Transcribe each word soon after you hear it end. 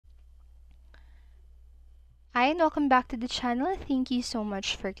Hi and welcome back to the channel. Thank you so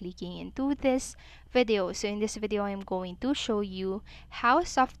much for clicking into this video. So in this video, I'm going to show you how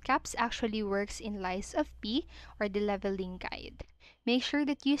soft caps actually works in Lies of P, or the leveling guide. Make sure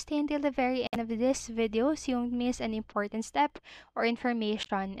that you stay until the very end of this video so you won't miss an important step or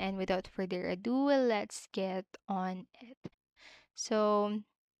information. And without further ado, let's get on it. So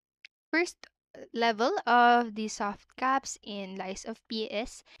first level of the soft caps in Lies of P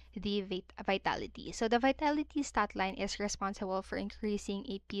is the vitality. So the vitality stat line is responsible for increasing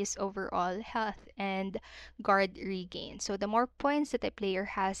a piece overall health and guard regain. So the more points that a player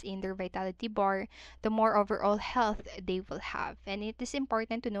has in their vitality bar, the more overall health they will have. And it is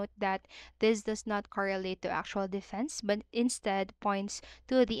important to note that this does not correlate to actual defense, but instead points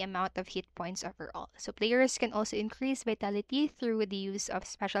to the amount of hit points overall. So players can also increase vitality through the use of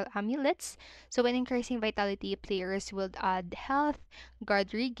special amulets. So when increasing vitality, players will add health,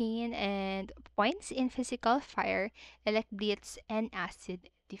 guard regain, and points in physical, fire, elect blitz, and acid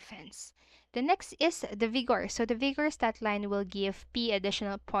defense. The next is the vigor. So the vigor stat line will give P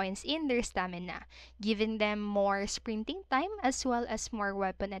additional points in their stamina, giving them more sprinting time as well as more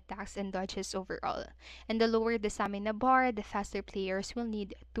weapon attacks and dodges overall. And the lower the stamina bar, the faster players will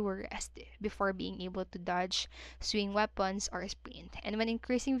need to rest before being able to dodge, swing weapons, or sprint. And when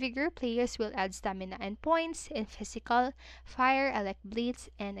increasing vigor, players will add stamina and points in physical, fire, elect blitz,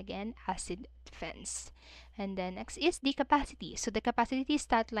 and again, acid defense. And then next is the capacity. So the capacity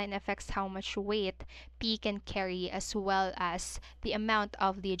stat line affects how much weight P can carry as well as the amount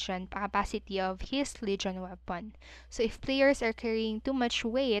of Legion capacity of his Legion weapon. So if players are carrying too much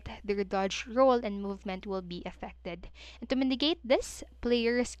weight, their dodge, roll, and movement will be affected. And to mitigate this,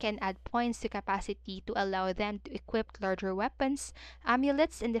 players can add points to capacity to allow them to equip larger weapons,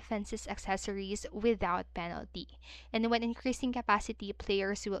 amulets, and defenses accessories without penalty. And when increasing capacity,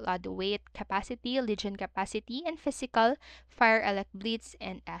 players will add weight capacity, Legion capacity, and physical, fire, elect blitz,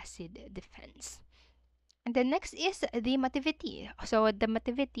 and acid defense. And the next is the motivity. So the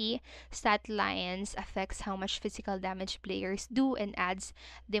motivity stat lines affects how much physical damage players do and adds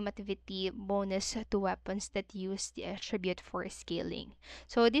the motivity bonus to weapons that use the attribute for scaling.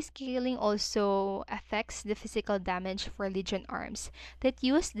 So this scaling also affects the physical damage for Legion arms that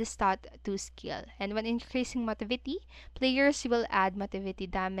use the stat to scale. And when increasing motivity, players will add motivity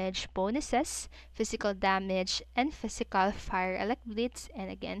damage bonuses, physical damage, and physical fire elect blitz, and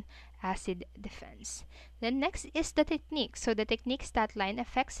again acid defense. Then next is the technique. So the technique stat line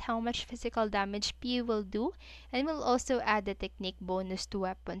affects how much physical damage P will do, and will also add the technique bonus to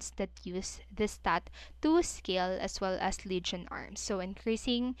weapons that use the stat to scale as well as Legion arms. So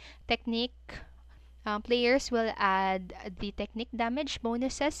increasing technique, players will add the technique damage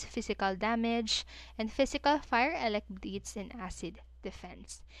bonuses, physical damage, and physical fire, elect blitz, and acid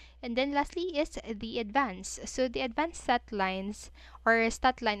defense. And then lastly is the advance. So the advanced stat lines or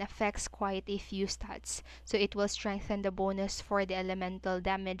stat line affects quite a few stats. So it will strengthen the bonus for the elemental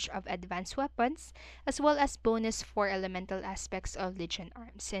damage of advanced weapons, as well as bonus for elemental aspects of Legion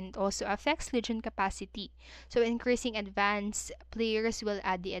arms, and also affects Legion capacity. So increasing advance, players will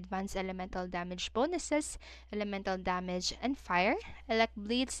add the advanced elemental damage bonuses, elemental damage and fire, elect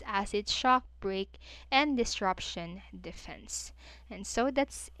blitz, acid, shock, break, and disruption defense. And so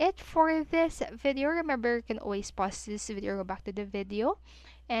that's it for this video. Remember, you can always pause this video, go back to the video,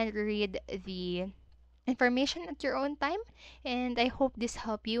 and read the information at your own time. And I hope this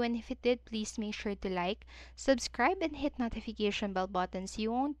helped you. And if it did, please make sure to like, subscribe, and hit notification bell button so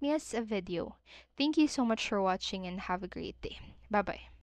you won't miss a video. Thank you so much for watching and have a great day. Bye bye.